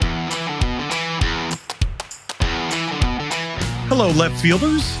Hello, left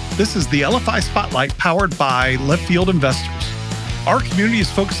fielders. This is the LFI Spotlight powered by Left Field Investors. Our community is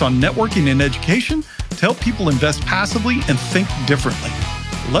focused on networking and education to help people invest passively and think differently.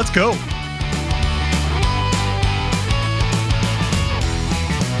 Let's go.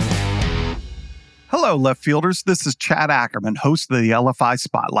 Hello, left fielders. This is Chad Ackerman, host of the LFI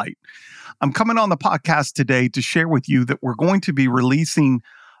Spotlight. I'm coming on the podcast today to share with you that we're going to be releasing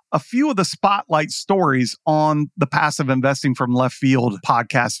a few of the spotlight stories on the Passive Investing from Left Field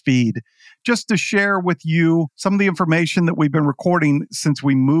podcast feed, just to share with you some of the information that we've been recording since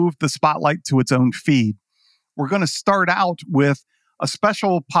we moved the spotlight to its own feed. We're going to start out with a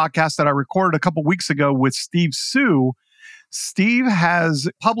special podcast that I recorded a couple weeks ago with Steve Sue. Steve has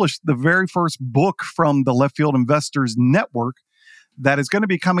published the very first book from the Left Field Investors Network that is going to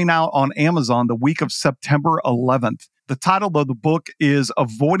be coming out on Amazon the week of September 11th. The title of the book is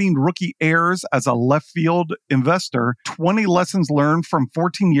Avoiding Rookie Errors as a Left Field Investor, 20 Lessons Learned from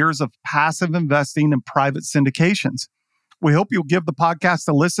 14 Years of Passive Investing in Private Syndications. We hope you'll give the podcast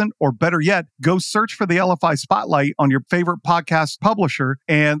a listen, or better yet, go search for the LFI Spotlight on your favorite podcast publisher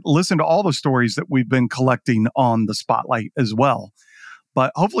and listen to all the stories that we've been collecting on the Spotlight as well.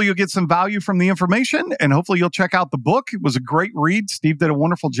 But hopefully you'll get some value from the information, and hopefully you'll check out the book. It was a great read. Steve did a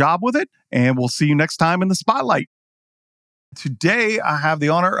wonderful job with it, and we'll see you next time in the Spotlight. Today, I have the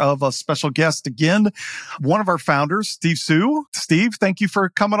honor of a special guest again, one of our founders, Steve Sue. Steve, thank you for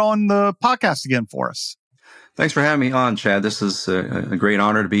coming on the podcast again for us. Thanks for having me on, Chad. This is a great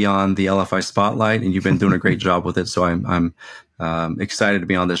honor to be on the LFI Spotlight, and you've been doing a great job with it. So I'm excited to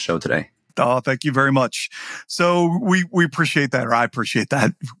be on this show today. Oh, thank you very much. So we appreciate that, or I appreciate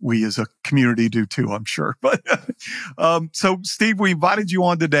that. We as a community do too, I'm sure. But so Steve, we invited you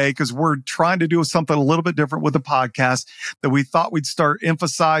on today because we're trying to do something a little bit different with the podcast, that we thought we'd start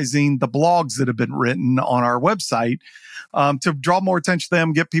emphasizing the blogs that have been written on our website to draw more attention to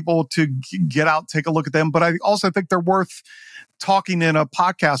them, get people to get out, take a look at them. But I also think they're worth talking in a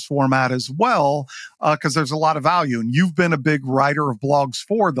podcast format as well, because there's a lot of value. And you've been a big writer of blogs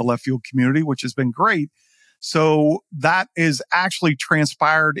for the Left Field community, which has been great. So that is actually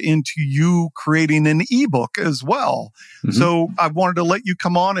transpired into you creating an ebook as well. Mm-hmm. So I wanted to let you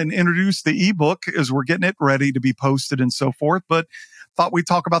come on and introduce the ebook as we're getting it ready to be posted and so forth. But thought we'd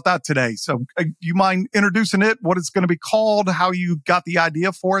talk about that today. So you mind introducing it, what it's going to be called, how you got the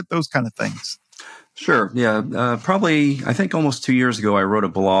idea for it, those kind of things? Sure. Yeah. Probably, I think almost 2 years ago, I wrote a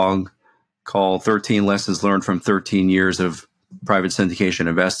blog called 13 Lessons Learned from 13 Years of Private Syndication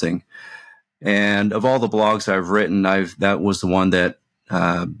Investing. And of all the blogs I've written, that was the one that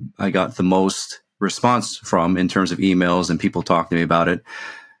I got the most response from in terms of emails and people talking to me about it.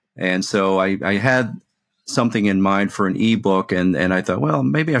 And so I had something in mind for an ebook, and I thought, well,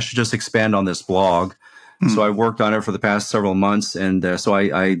 maybe I should just expand on this blog. Mm-hmm. So I worked on it for the past several months, and so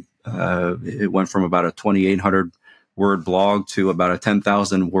it went from about a 2,800 word blog to about a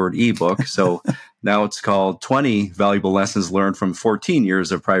 10,000 word ebook. So now it's called 20 Valuable Lessons Learned from 14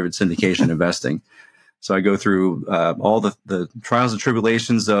 Years of Private Syndication Investing. So I go through all the trials and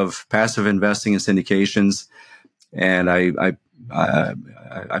tribulations of passive investing in syndications, and I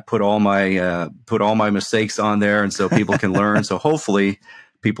put all my mistakes on there, and so people can learn. So hopefully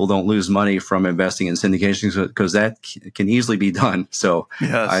people don't lose money from investing in syndications, because that can easily be done. So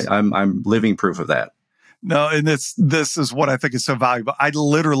yes. I'm living proof of that. No, and this is what I think is so valuable. I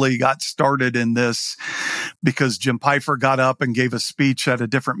literally got started in this because Jim Pfeiffer got up and gave a speech at a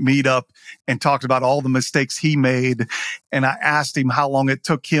different meetup and talked about all the mistakes he made. And I asked him how long it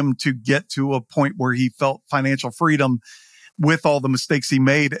took him to get to a point where he felt financial freedom with all the mistakes he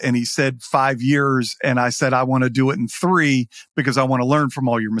made. And he said 5 years. And I said, I want to do it in 3 because I want to learn from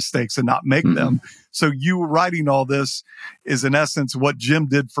all your mistakes and not make them. So you writing all this is in essence what Jim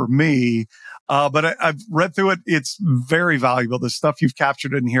did for me. But I've read through it. It's very valuable. The stuff you've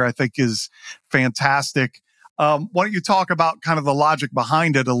captured in here, I think, is fantastic. Why don't you talk about kind of the logic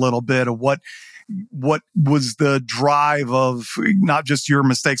behind it a little bit of what was the drive of not just your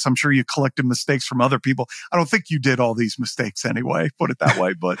mistakes? I'm sure you collected mistakes from other people. I don't think you did all these mistakes anyway, put it that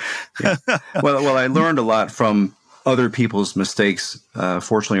way. But yeah. Well, I learned a lot from other people's mistakes,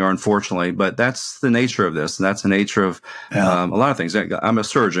 fortunately or unfortunately. But that's the nature of this, and that's the nature of a lot of things. I'm a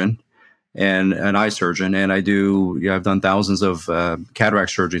surgeon and an eye surgeon, and I've done thousands of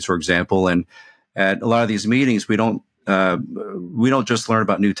cataract surgeries, for example. And at a lot of these meetings, we don't just learn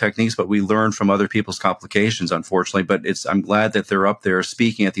about new techniques, but we learn from other people's complications, unfortunately. But I'm glad that they're up there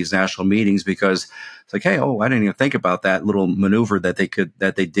speaking at these national meetings, because it's like, hey, I didn't even think about that little maneuver that they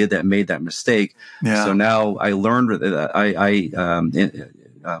did that made that mistake. Yeah. So now I learned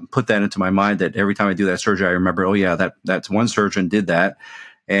put that into my mind that every time I do that surgery, I remember, oh yeah, that's one surgeon did that.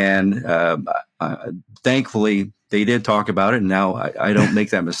 And thankfully, they did talk about it, and now I don't make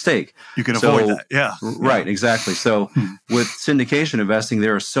that mistake. You can avoid that. Yeah. Right, exactly. So with syndication investing,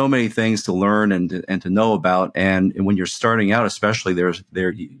 there are so many things to learn and to know about. And when you're starting out, especially,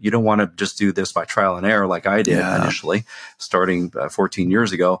 you don't want to just do this by trial and error like I did initially, starting 14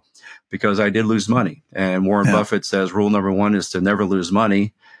 years ago, because I did lose money. And Warren Buffett says rule number 1 is to never lose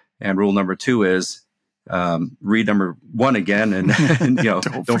money. And rule number 2 is read number 1 again, and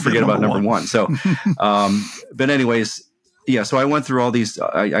don't forget about number 1. So, but anyways, yeah. So I went through all these.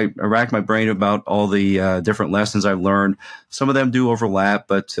 I racked my brain about all the different lessons I've learned. Some of them do overlap,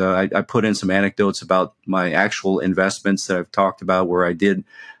 but I put in some anecdotes about my actual investments that I've talked about, where I didn't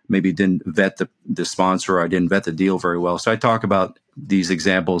vet the sponsor, or I didn't vet the deal very well. So I talk about these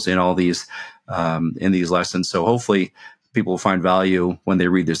examples in all these in these lessons. So hopefully, people will find value when they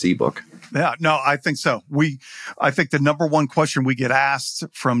read this ebook. Yeah, no, I think so. I think the number one question we get asked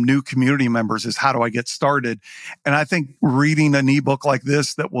from new community members is, how do I get started? And I think reading an ebook like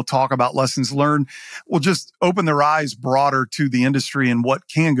this that will talk about lessons learned will just open their eyes broader to the industry and what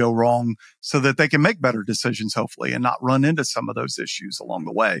can go wrong, so that they can make better decisions, hopefully, and not run into some of those issues along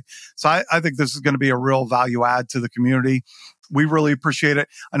the way. So I think this is going to be a real value add to the community. We really appreciate it.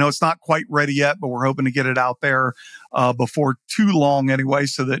 I know it's not quite ready yet, but we're hoping to get it out there before too long anyway,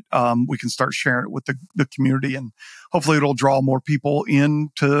 so that we can start sharing it with the community, and hopefully it'll draw more people in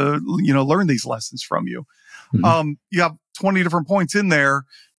to learn these lessons from you. Mm-hmm. You have 20 different points in there.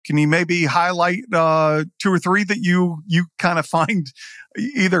 Can you maybe highlight 2 or 3 that you kind of find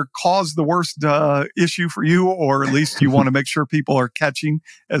either cause the worst issue for you, or at least you want to make sure people are catching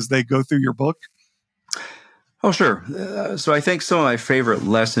as they go through your book? Oh, sure. So I think some of my favorite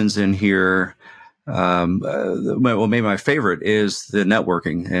lessons in here, maybe my favorite is the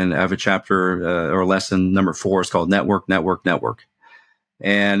networking. And I have a chapter or lesson number 4 is called Network, Network, Network.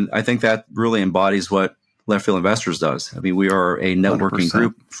 And I think that really embodies what Left Field Investors does. I mean, we are a networking 100%.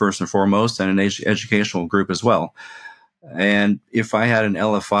 Group first and foremost, and an educational group as well. And if I had an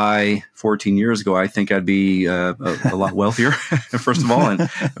LFI 14 years ago, I think I'd be a lot wealthier, first of all, and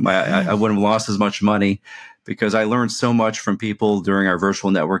I wouldn't have lost as much money, because I learned so much from people during our virtual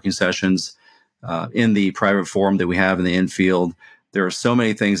networking sessions, in the private forum that we have in the infield. There are so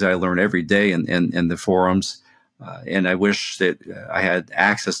many things that I learn every day in the forums, and I wish that I had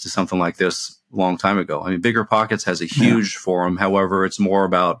access to something like this a long time ago. I mean, Bigger Pockets has a huge forum. However, it's more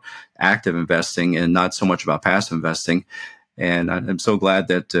about active investing and not so much about passive investing. And I'm so glad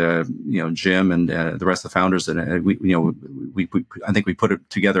that Jim and the rest of the founders that I think we put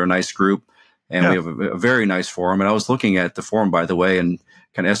together a nice group. And we have a very nice forum. And I was looking at the forum, by the way, and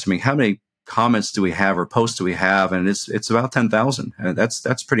kind of estimating how many comments do we have or posts do we have, and it's about 10,000.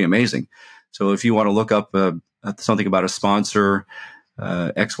 That's pretty amazing. So if you want to look up something about a sponsor,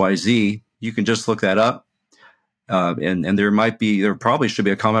 XYZ, you can just look that up, and there probably should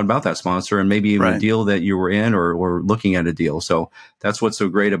be a comment about that sponsor, and maybe even a deal that you were in or looking at a deal. So that's what's so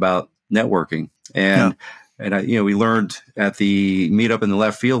great about networking. And we learned at the meetup in the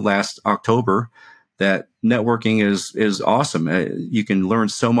left field last October that networking is awesome. You can learn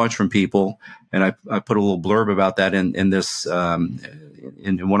so much from people. And I put a little blurb about that in this,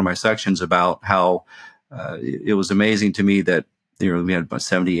 in one of my sections, about how it was amazing to me that we had about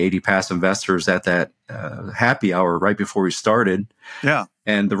 70, 80 passive investors at that happy hour right before we started. Yeah.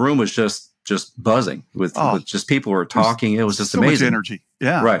 And the room was just buzzing with just people who were talking. It was just so amazing. Much energy.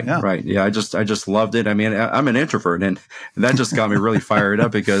 Yeah. Right. Yeah. I just loved it. I mean, I'm an introvert, and that just got me really fired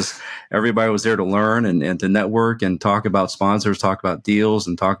up, because everybody was there to learn and to network and talk about sponsors, talk about deals,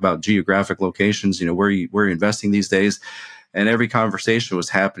 and talk about geographic locations, where you're investing these days. And every conversation was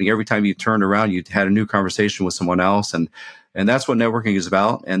happening. Every time you turned around, you had a new conversation with someone else. And that's what networking is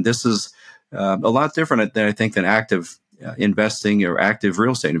about. And this is a lot different than active investing, or active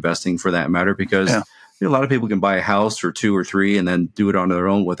real estate investing for that matter, because a lot of people can buy a house or 2 or 3 and then do it on their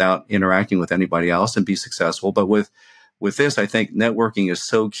own without interacting with anybody else and be successful. But with this, I think networking is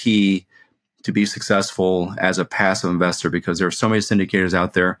so key to be successful as a passive investor, because there are so many syndicators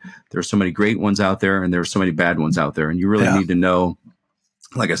out there. There are so many great ones out there, and there are so many bad ones out there. And you really need to know,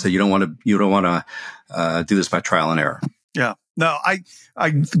 like I said, you don't want to do this by trial and error. Yeah. No,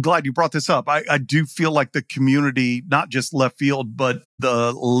 I'm glad you brought this up. I do feel like the community, not just left field, but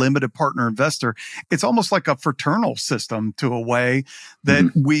the limited partner investor, it's almost like a fraternal system to a way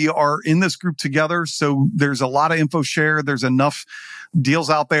that we are in this group together. So there's a lot of info share. There's enough deals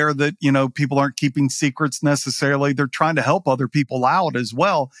out there that, people aren't keeping secrets necessarily. They're trying to help other people out as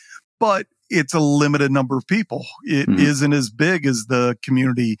well. But it's a limited number of people. It isn't as big as the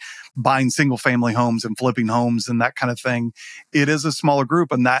community buying single family homes and flipping homes and that kind of thing. It is a smaller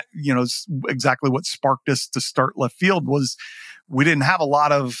group. And that, is exactly what sparked us to start Left Field. Was we didn't have a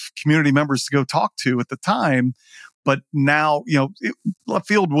lot of community members to go talk to at the time. But now, Left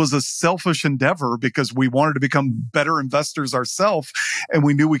Field was a selfish endeavor because we wanted to become better investors ourselves. And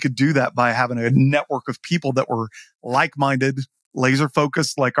we knew we could do that by having a network of people that were like-minded, laser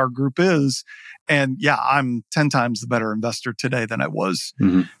focused like our group is. And yeah, I'm 10 times the better investor today than I was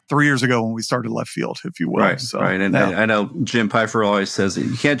 3 years ago when we started Left Field, if you will. Right. And I know Jim Pfeiffer always says that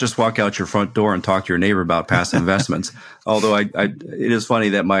you can't just walk out your front door and talk to your neighbor about past investments. Although it is funny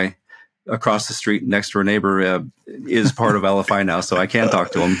that my across the street next door neighbor is part of LFI now, so I can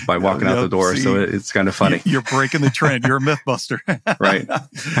talk to him by walking out the door. So it's kind of funny. You're breaking the trend. You're a myth buster. Right.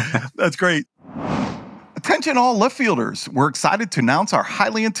 That's great. Attention all left fielders. We're excited to announce our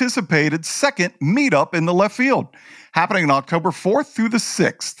highly anticipated second meetup in the left field, happening on October 4th through the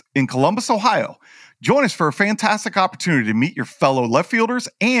 6th in Columbus, Ohio. Join us for a fantastic opportunity to meet your fellow left fielders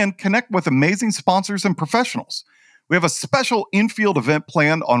and connect with amazing sponsors and professionals. We have a special infield event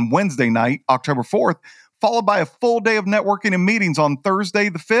planned on Wednesday night, October 4th, followed by a full day of networking and meetings on Thursday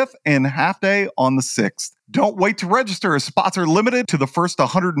the 5th and half day on the 6th. Don't wait to register as spots are limited to the first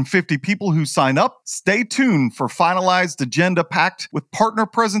 150 people who sign up. Stay tuned for finalized agenda packed with partner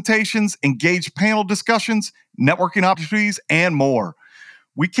presentations, engaged panel discussions, networking opportunities, and more.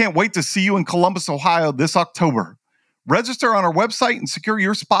 We can't wait to see you in Columbus, Ohio this October. Register on our website and secure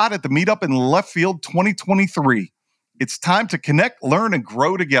your spot at the meetup in Left Field 2023. It's time to connect, learn, and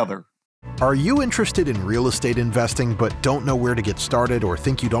grow together. Are you interested in real estate investing but don't know where to get started or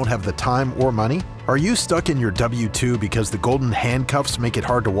think you don't have the time or money? Are you stuck in your W-2 because the golden handcuffs make it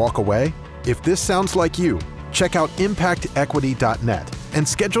hard to walk away? If this sounds like you, check out impactequity.net and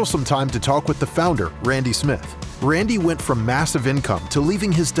schedule some time to talk with the founder, Randy Smith. Randy went from massive income to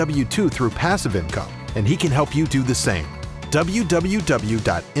leaving his W-2 through passive income, and he can help you do the same.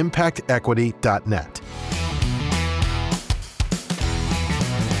 www.impactequity.net.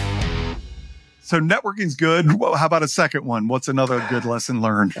 So networking's good. Well, how about a second one? What's another good lesson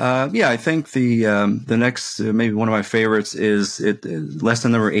learned? I think the next, maybe one of my favorites is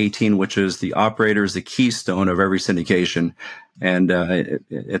lesson number 18, which is the operator is the keystone of every syndication. And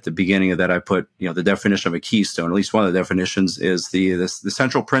at the beginning of that, I put the definition of a keystone. At least one of the definitions is the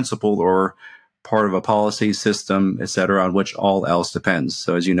central principle or part of a policy, system, et cetera, on which all else depends.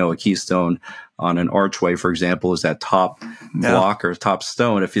 So as you know, a keystone on an archway, for example, is that top block or top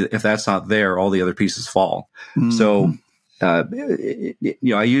stone. If that's not there, all the other pieces fall. So, I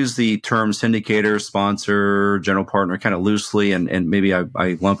use the term syndicator, sponsor, general partner kind of loosely, and maybe I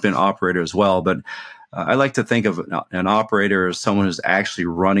lump in operator as well. But I like to think of an operator as someone who's actually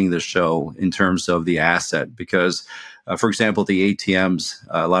running the show in terms of the asset, because for example, the ATMs,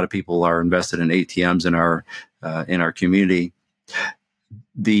 a lot of people are invested in ATMs in our community.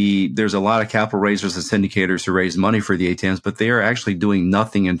 There's a lot of capital raisers and syndicators who raise money for the ATMs, but they are actually doing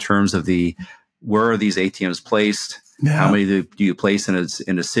nothing in terms of where are these ATMs placed? Yeah. How many do you place in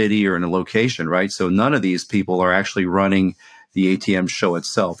a city or in a location, right? So none of these people are actually running the ATM show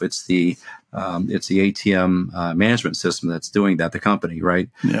itself. It's the ATM management system that's doing that, the company, right?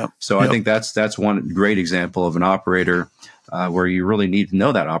 Yeah. So I think that's one great example of an operator where you really need to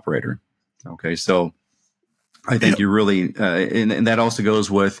know that operator. Okay, so I think you really, and that also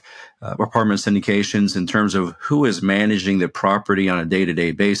goes with apartment syndications in terms of who is managing the property on a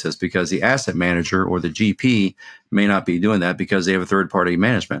day-to-day basis, because the asset manager or the GP may not be doing that because they have a third-party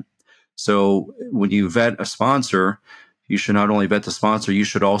management. So when you vet a sponsor, you should not only vet the sponsor, you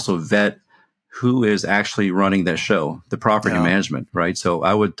should also vet who is actually running that show, the property management, right? So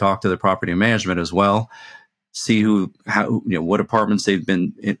I would talk to the property management as well, see what apartments they've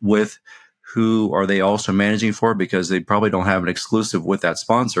been with, who are they also managing for, because they probably don't have an exclusive with that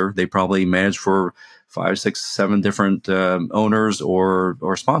sponsor. They probably manage for 5, 6, 7 different owners or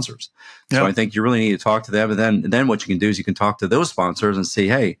sponsors. Yep. So I think you really need to talk to them. And then what you can do is you can talk to those sponsors and say,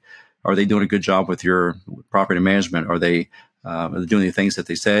 hey, are they doing a good job with your property management? Are they doing the things that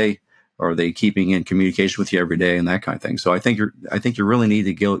they say? Are they keeping in communication with you every day and that kind of thing? So I think you really need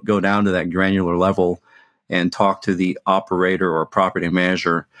to go down to that granular level and talk to the operator or property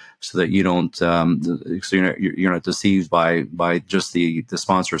manager so that you don't so you're not deceived by just the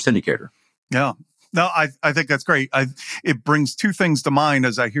sponsor or syndicator. Yeah. No, I think that's great. It brings two things to mind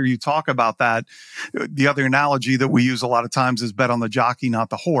as I hear you talk about that. The other analogy that we use a lot of times is bet on the jockey, not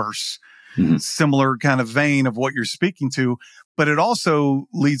the horse. similar kind of vein of what you're speaking to. But it also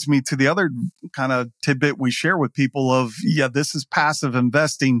leads me to the other kind of tidbit we share with people of, this is passive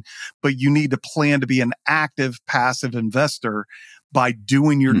investing, but you need to plan to be an active passive investor by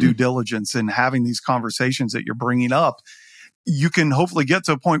doing your due diligence and having these conversations that you're bringing up. You can hopefully get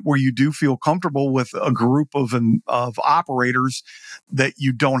to a point where you do feel comfortable with a group of operators that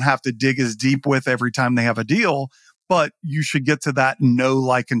you don't have to dig as deep with every time they have a deal. But you should get to that know,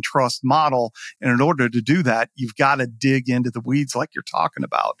 like, and trust model. And in order to do that, you've got to dig into the weeds like you're talking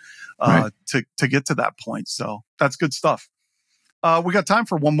about to get to that point. So that's good stuff. We got time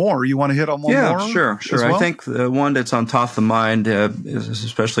for one more. You want to hit on one more? Yeah, sure. Well? I think the one that's on top of mind,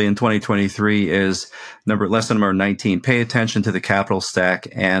 especially in 2023, is lesson number 19. Pay attention to the capital stack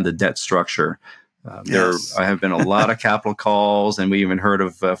and the debt structure. There have been a lot of capital calls, and we even heard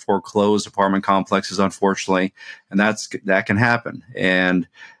of foreclosed apartment complexes, unfortunately, and that can happen. And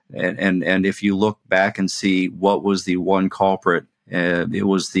if you look back and see what was the one culprit, it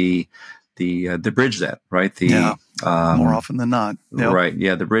was the bridge debt, right? More often than not, right?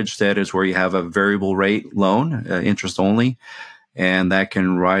 Yeah, the bridge debt is where you have a variable rate loan, interest only, and that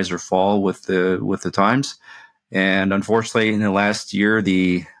can rise or fall with the times. And unfortunately, in the last year,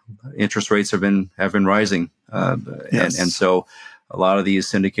 the interest rates have been rising, and so a lot of these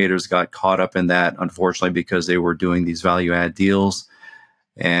syndicators got caught up in that, unfortunately, because they were doing these value add deals,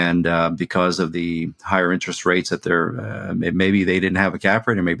 and because of the higher interest rates that maybe they didn't have a cap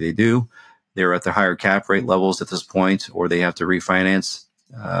rate, or maybe they do. They're at the higher cap rate levels at this point, or they have to refinance.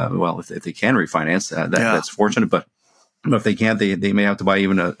 If they can refinance, that's fortunate, but if they can't, they may have to buy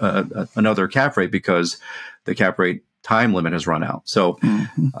even another cap rate because the cap rate time limit has run out. So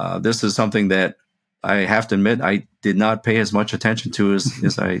this is something that I have to admit I did not pay as much attention to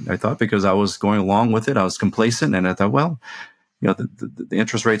as I thought, because I was going along with it. I was complacent, and I thought, the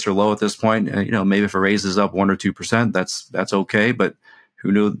interest rates are low at this point. Maybe if it raises up 1 or 2%, that's okay. But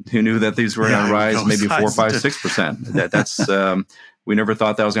who knew that these were going to rise maybe 4, 5, 6%? That's we never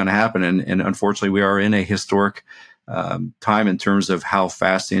thought that was going to happen, and unfortunately, we are in a historic time in terms of how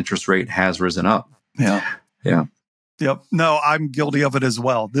fast the interest rate has risen up. Yeah. Yep. No, I'm guilty of it as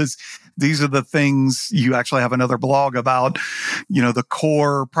well. These are the things you actually have another blog about, the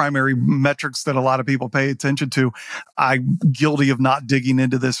core primary metrics that a lot of people pay attention to. I'm guilty of not digging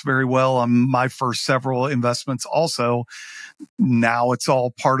into this very well on my first several investments also. Now it's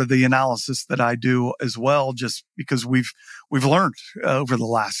all part of the analysis that I do as well, just because we've learned over the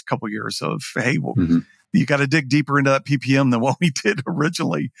last couple of years of, hey, you got to dig deeper into that PPM than what we did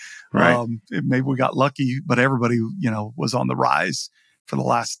originally. Right. Maybe we got lucky, but everybody, was on the rise for the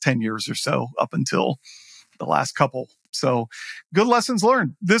last 10 years or so up until the last couple. So good lessons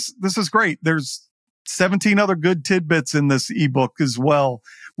learned. This is great. There's 17 other good tidbits in this ebook as well.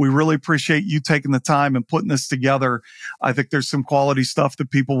 We really appreciate you taking the time and putting this together. I think there's some quality stuff that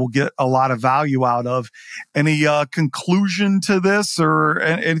people will get a lot of value out of. Any conclusion to this, or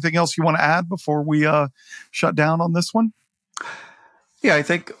anything else you want to add before we shut down on this one? Yeah, I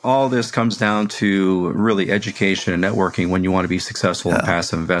think all this comes down to really education and networking when you want to be successful in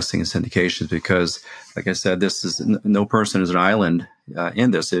passive investing and syndications, because, like I said, this is no person is an island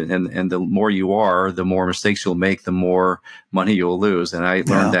in this. And the more you are, the more mistakes you'll make, the more money you'll lose. And I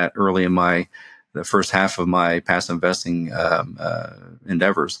learned that early in the first half of my passive investing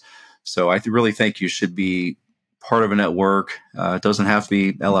endeavors. So I really think you should be part of a network. It doesn't have to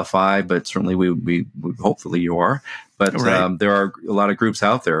be LFI, but certainly we hopefully you are. But there are a lot of groups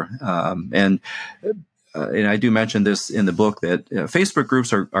out there, and I do mention this in the book that Facebook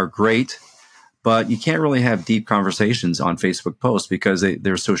groups are great, but you can't really have deep conversations on Facebook posts because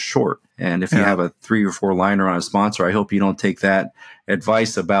they're so short. And if you have a 3 or 4 liner on a sponsor, I hope you don't take that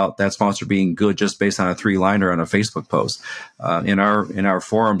advice about that sponsor being good just based on a 3 liner on a Facebook post. In our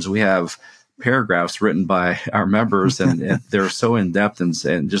forums, we have paragraphs written by our members, and they're so in depth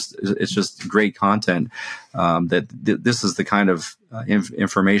and just it's just great content. That this is the kind of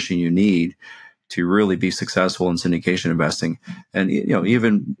information you need to really be successful in syndication investing. And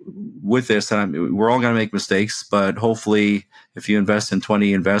even with this, we're all going to make mistakes, but hopefully, if you invest in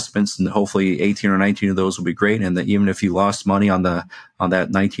 20 investments, and hopefully 18 or 19 of those will be great, and that even if you lost money on that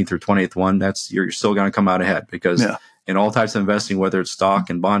 19th or 20th one, you're still going to come out ahead, because in all types of investing, whether it's stock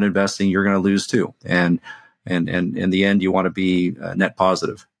and bond investing, you're going to lose too. And in the end, you want to be net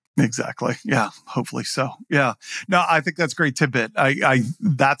positive. Exactly. Yeah. Hopefully so. Yeah. No, I think that's a great tidbit.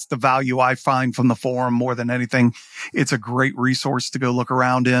 That's the value I find from the forum more than anything. It's a great resource to go look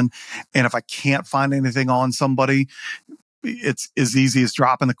around in. And if I can't find anything on somebody, it's as easy as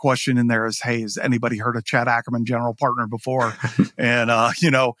dropping the question in there as, hey, has anybody heard of Chad Ackerman, general partner, before? And,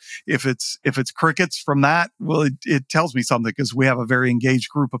 if it's crickets from that, well, it tells me something, because we have a very engaged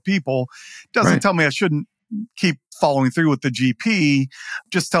group of people. It doesn't tell me I shouldn't keep following through with the GP,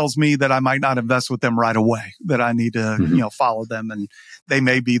 just tells me that I might not invest with them right away, that I need to, follow them, and they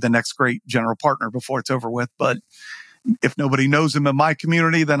may be the next great general partner before it's over with. But if nobody knows them in my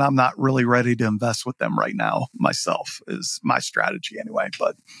community, then I'm not really ready to invest with them right now myself, is my strategy anyway.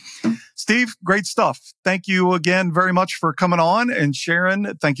 But Steve, great stuff. Thank you again very much for coming on and sharing.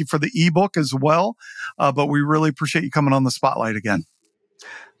 Thank you for the ebook as well. But we really appreciate you coming on the spotlight again.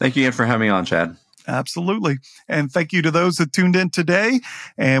 Thank you again for having me on, Chad. Absolutely. And thank you to those that tuned in today.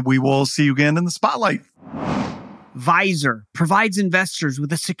 And we will see you again in the spotlight. Visor provides investors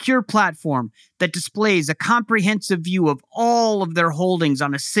with a secure platform that displays a comprehensive view of all of their holdings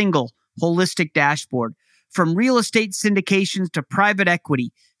on a single, holistic dashboard. From real estate syndications to private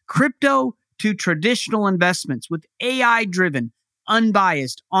equity, crypto to traditional investments, with AI-driven,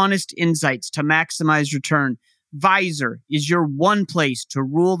 unbiased, honest insights to maximize return. Visor is your one place to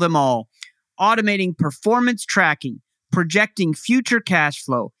rule them all. Automating performance tracking, projecting future cash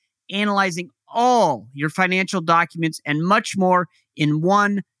flow, analyzing all your financial documents, and much more in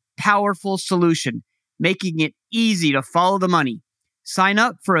one powerful solution, making it easy to follow the money. Sign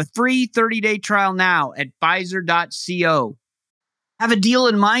up for a free 30-day trial now at Visor.co. Have a deal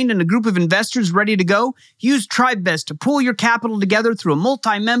in mind and a group of investors ready to go? Use TribeVest to pool your capital together through a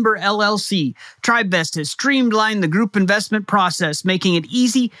multi-member LLC. TribeVest has streamlined the group investment process, making it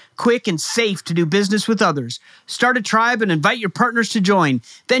easy, quick, and safe to do business with others. Start a tribe and invite your partners to join.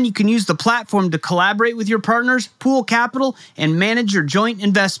 Then you can use the platform to collaborate with your partners, pool capital, and manage your joint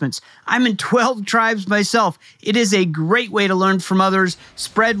investments. I'm in 12 tribes myself. It is a great way to learn from others,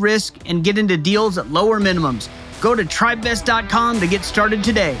 spread risk, and get into deals at lower minimums. Go to tribevest.com to get started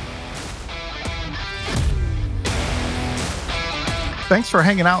today. Thanks for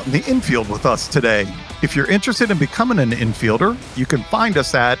hanging out in the infield with us today. If you're interested in becoming an infielder, you can find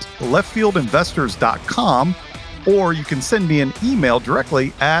us at leftfieldinvestors.com, or you can send me an email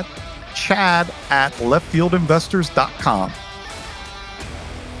directly at chad@leftfieldinvestors.com.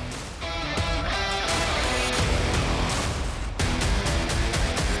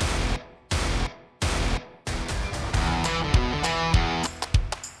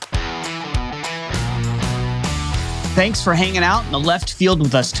 Thanks for hanging out in the left field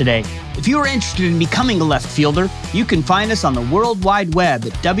with us today. If you are interested in becoming a left fielder, you can find us on the World Wide Web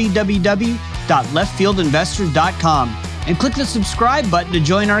at www.leftfieldinvestors.com and click the subscribe button to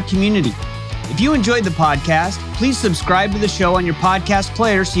join our community. If you enjoyed the podcast, please subscribe to the show on your podcast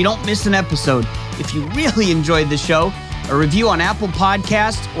player so you don't miss an episode. If you really enjoyed the show, a review on Apple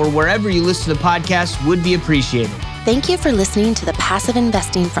Podcasts or wherever you listen to podcasts would be appreciated. Thank you for listening to the Passive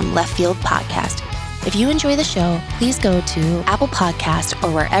Investing from Left Field podcast. If you enjoy the show, please go to Apple Podcasts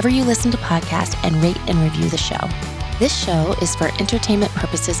or wherever you listen to podcasts and rate and review the show. This show is for entertainment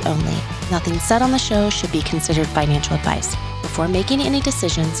purposes only. Nothing said on the show should be considered financial advice. Before making any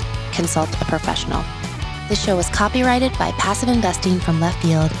decisions, consult a professional. This show is copyrighted by Passive Investing from Left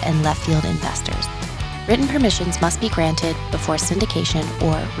Field and Left Field Investors. Written permissions must be granted before syndication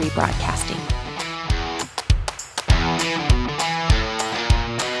or rebroadcasting.